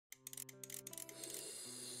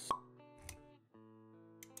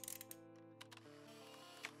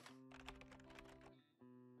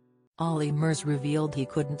Olly Murs revealed he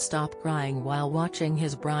couldn't stop crying while watching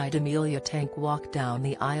his bride Amelia Tank walk down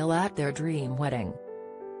the aisle at their dream wedding.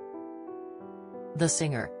 The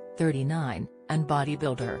singer, 39, and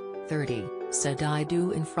bodybuilder, 30, said "I do"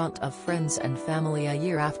 in front of friends and family a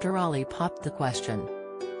year after Olly popped the question.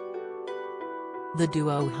 The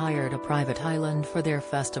duo hired a private island for their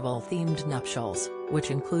festival-themed nuptials, which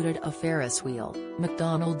included a Ferris wheel,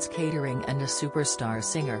 McDonald's catering and a superstar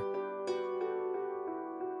singer.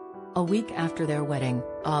 A week after their wedding,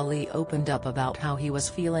 Olly opened up about how he was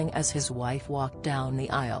feeling as his wife walked down the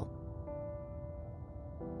aisle.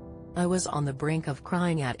 "I was on the brink of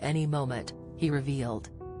crying at any moment," he revealed.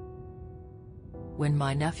 "When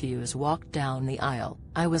my nephews walked down the aisle,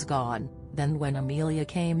 I was gone. Then when Amelia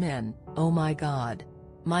came in, oh my God.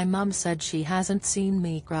 My mum said she hasn't seen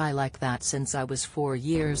me cry like that since I was 4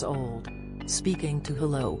 years old." Speaking to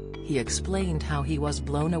Hello, he explained how he was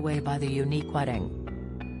blown away by the unique wedding.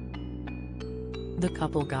 The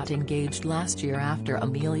couple got engaged last year after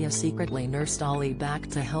Amelia secretly nursed Olly back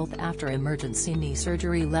to health after emergency knee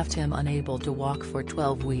surgery left him unable to walk for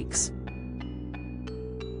 12 weeks.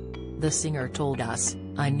 The singer told us,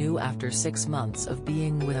 "I knew after 6 months of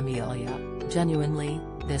being with Amelia, genuinely,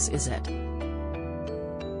 this is it."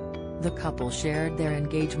 The couple shared their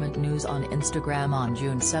engagement news on Instagram on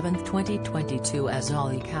June 7, 2022 as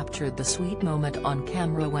Olly captured the sweet moment on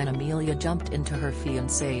camera when Amelia jumped into her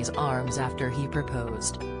fiancé's arms after he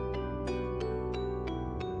proposed.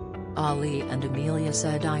 Olly and Amelia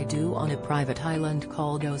said "I do" on a private island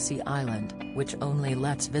called Osi Island, which only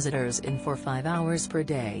lets visitors in for 5 hours per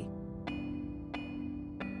day.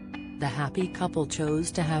 The happy couple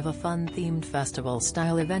chose to have a fun-themed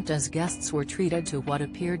festival-style event as guests were treated to what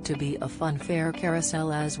appeared to be a fun fair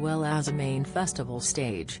carousel as well as a main festival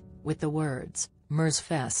stage, with the words, "Murs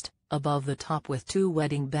Fest," above the top with 2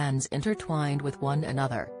 wedding bands intertwined with one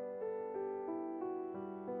another.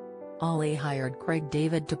 Olly hired Craig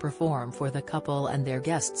David to perform for the couple and their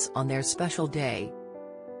guests on their special day.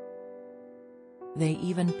 They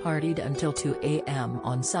even partied until 2 a.m.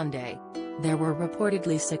 on Sunday. There were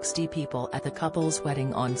reportedly 60 people at the couple's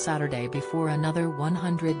wedding on Saturday before another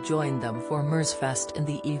 100 joined them for Murs Fest in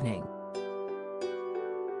the evening.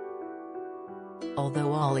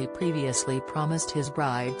 Although Olly previously promised his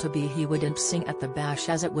bride to be he wouldn't sing at the bash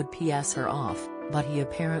as it would piss her off, but he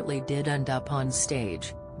apparently did end up on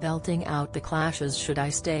stage, belting out the Clash's "Should I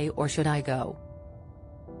Stay or Should I Go?"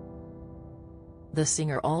 The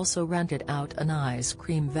singer also rented out an ice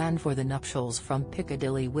cream van for the nuptials from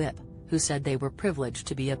Piccadilly Whip, who said they were privileged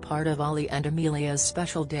to be a part of Olly and Amelia's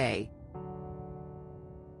special day.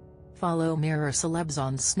 Follow Mirror Celebs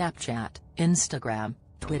on Snapchat, Instagram,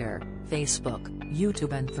 Twitter, Facebook,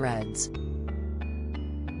 YouTube and Threads.